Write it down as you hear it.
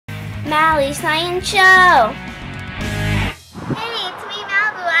Mallie Science Show. Hey, it's me,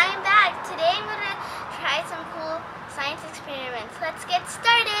 Malibu. I am back. Today I'm going to try some cool science experiments. Let's get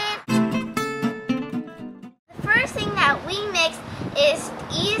started. The first thing that we mix is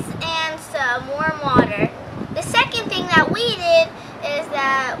yeast and some warm water. The second thing that we did is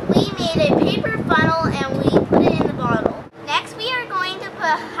that we made a paper funnel and we put it in the bottle. Next, we are going to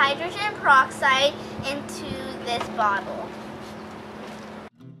put hydrogen peroxide into this bottle.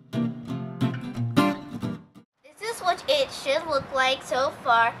 This is what it should look like so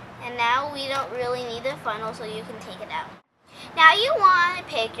far, and now we don't really need the funnel, so you can take it out. Now you want to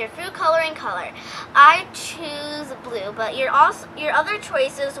pick your food coloring color. I choose blue, but your other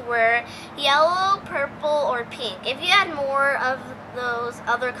choices were yellow, purple, or pink. If you had more of those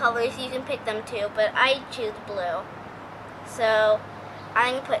other colors, you can pick them too, but I choose blue. So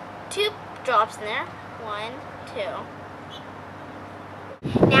I'm going to put 2 drops in there. 1, 2.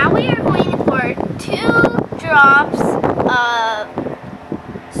 Now we are going to pour 2 drops of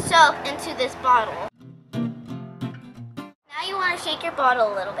soap into this bottle. Now you want to shake your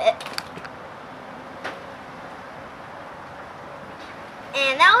bottle a little bit.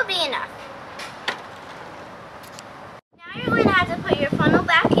 And that will be enough. Now you're going to have to put your funnel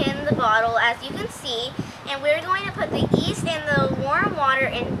back in the bottle, as you can see. And we're going to put the yeast and the warm water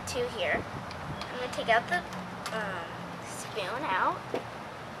into here. I'm going to take out the spoon out.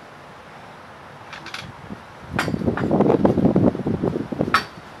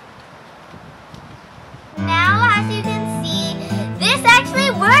 Now, as you can see, this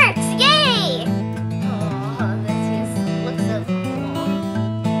actually works! Yay! Oh, this looks so cool.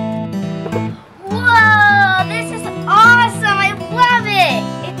 Whoa! This is awesome! I love it!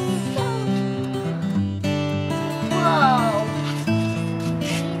 It's so... Whoa!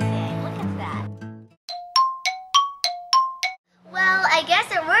 Amazing. Look at that. Well, I guess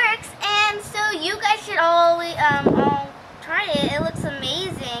it works, and so you guys should all try it. It looks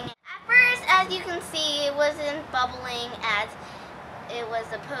amazing. At first, as you can see, it wasn't bubbling as it was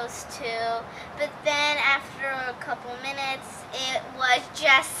supposed to, but then after a couple minutes, it was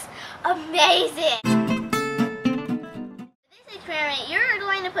just amazing. For this experiment, you're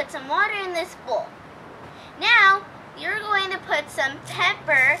going to put some water in this bowl. Now, you're going to put some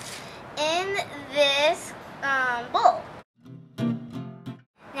pepper in this bowl.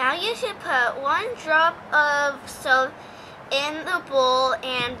 Now you should put 1 drop of soap in the bowl,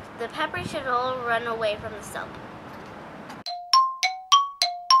 and the pepper should all run away from the soap.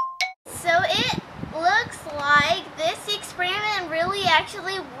 So it looks like this experiment really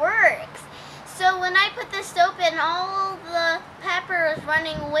actually works. So when I put the soap in, all the pepper was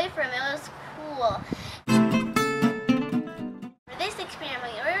running away from it. It was cool. For this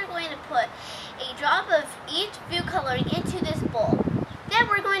experiment, we're going to put a drop of each food coloring into this bowl. Then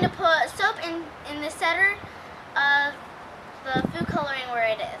we're going to put soap in the center of the food coloring where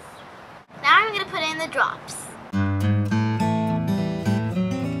it is. Now I'm going to put in the drops.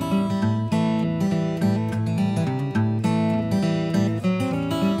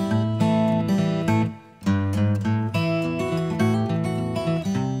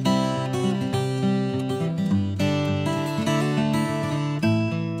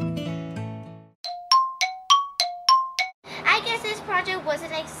 I guess this project was a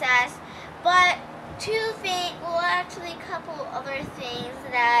success, but a couple other things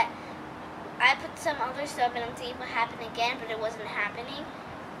that I put some other stuff in and see what happened again, but it wasn't happening.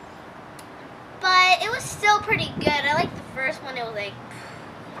 But it was still pretty good. I liked the first one. It was like,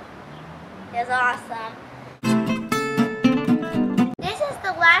 it was awesome. This is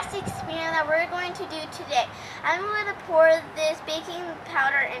the last experiment that we're going to do today. I'm going to pour this baking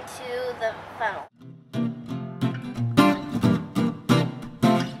powder into the funnel.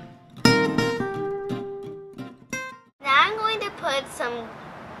 Put some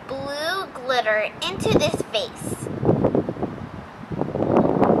blue glitter into this vase.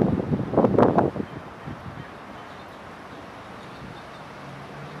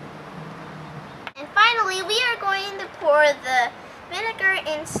 And finally, we are going to pour the vinegar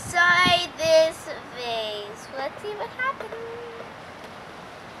inside this vase. Let's see what happens.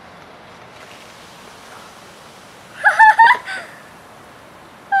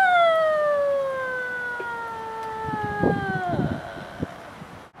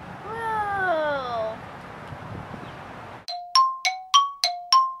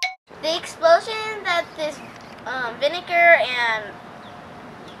 The explosion that this vinegar and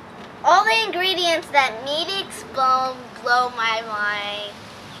all the ingredients that made it explode blow my mind.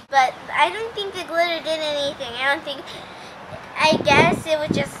 But I don't think the glitter did anything. I guess it was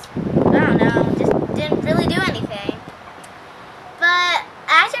just, I don't know, just didn't really do anything. But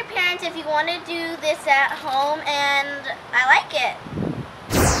as your parents, comments if you want to do this at home, and I like it.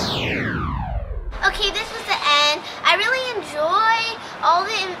 Okay, this was the end. I really enjoy all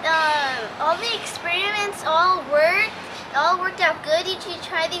the experiments. All worked out good. You should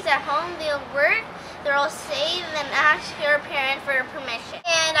try these at home. They'll work. They're all safe. And ask your parent for permission.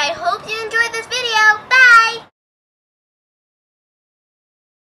 And I hope you enjoyed this video. Bye.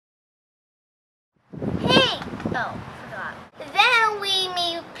 Hey. Oh, forgot. Then we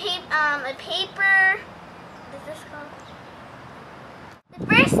made a paper. What is this called? The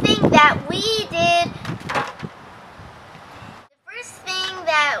first thing that we did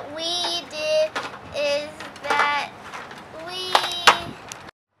is that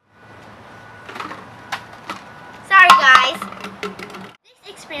sorry guys.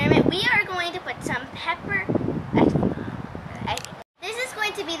 This experiment, we are going to put some pepper. This is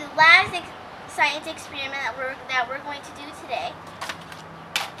going to be the last science experiment that we're going to do today.